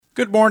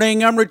Good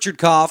morning, I'm Richard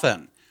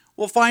Coffin.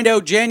 We'll find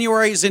out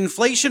January's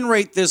inflation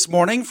rate this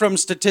morning from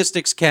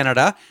Statistics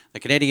Canada. The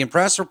Canadian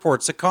Press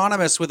reports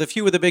economists with a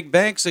few of the big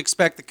banks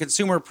expect the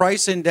Consumer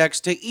Price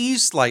Index to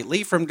ease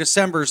slightly from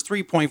December's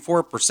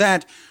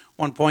 3.4%.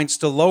 One points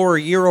to lower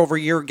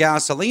year-over-year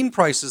gasoline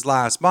prices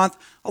last month,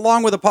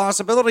 along with a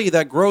possibility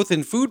that growth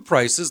in food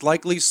prices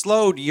likely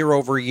slowed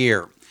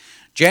year-over-year.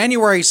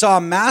 January saw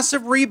a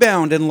massive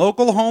rebound in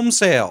local home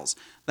sales.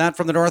 That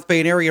from the North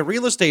Bay Area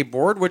Real Estate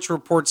Board, which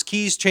reports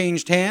keys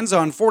changed hands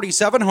on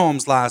 47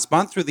 homes last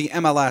month through the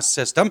MLS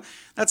system.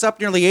 That's up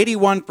nearly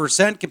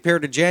 81%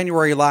 compared to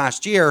January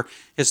last year.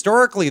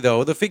 Historically,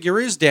 though, the figure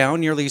is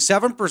down nearly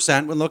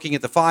 7% when looking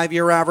at the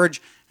 5-year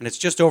average, and it's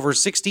just over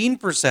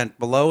 16%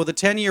 below the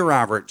 10-year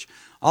average.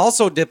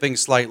 Also dipping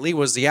slightly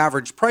was the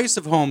average price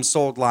of homes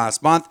sold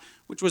last month,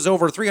 which was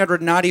over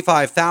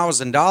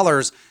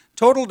 $395,000.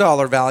 Total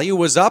dollar value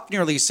was up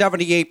nearly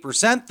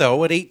 78%,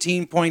 though, at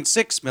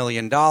 $18.6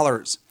 million.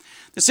 The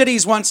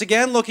city's once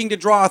again looking to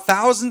draw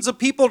thousands of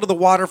people to the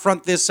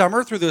waterfront this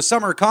summer through the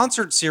summer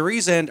concert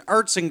series and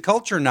arts and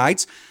culture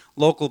nights.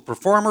 Local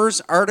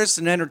performers, artists,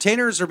 and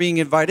entertainers are being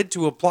invited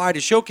to apply to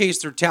showcase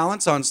their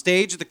talents on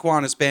stage at the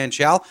Kiwanis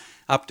Bandshell.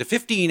 Up to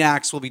 15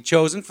 acts will be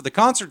chosen for the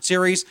concert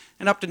series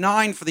and up to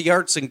 9 for the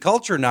arts and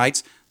culture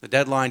nights. The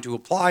deadline to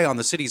apply on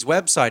the city's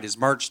website is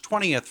March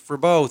 20th for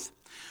both.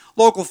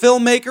 Local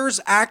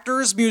filmmakers,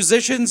 actors,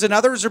 musicians, and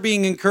others are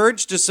being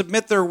encouraged to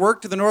submit their work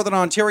to the Northern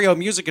Ontario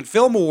Music and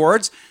Film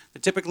Awards. The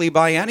typically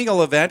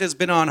biennial event has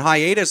been on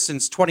hiatus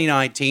since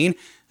 2019.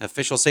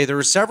 Officials say there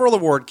are several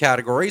award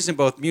categories in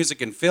both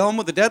music and film,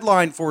 with the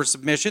deadline for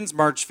submissions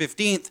March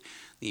 15th.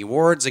 The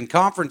awards and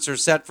conference are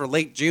set for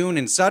late June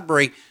in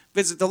Sudbury.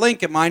 Visit the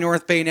link at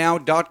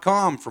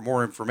mynorthbaynow.com for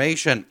more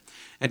information.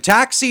 And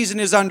tax season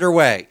is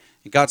underway.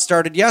 It got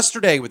started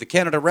yesterday with the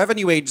Canada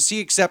Revenue Agency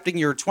accepting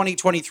your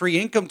 2023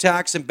 income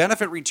tax and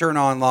benefit return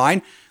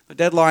online. The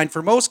deadline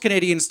for most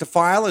Canadians to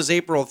file is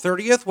April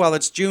 30th, while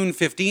it's June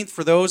 15th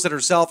for those that are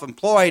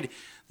self-employed.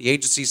 The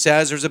agency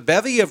says there's a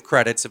bevy of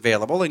credits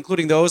available,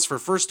 including those for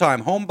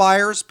first-time home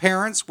buyers,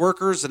 parents,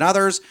 workers, and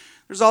others.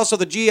 There's also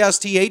the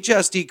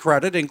GST-HST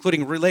credit,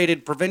 including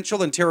related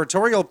provincial and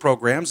territorial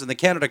programs and the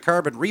Canada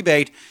Carbon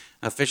Rebate.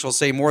 Officials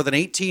say more than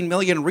 18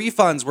 million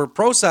refunds were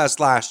processed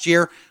last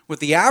year, with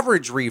the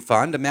average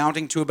refund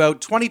amounting to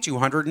about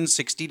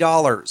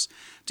 $2,260.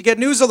 To get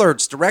news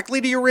alerts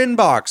directly to your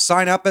inbox,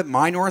 sign up at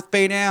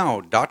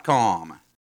mynorthbaynow.com.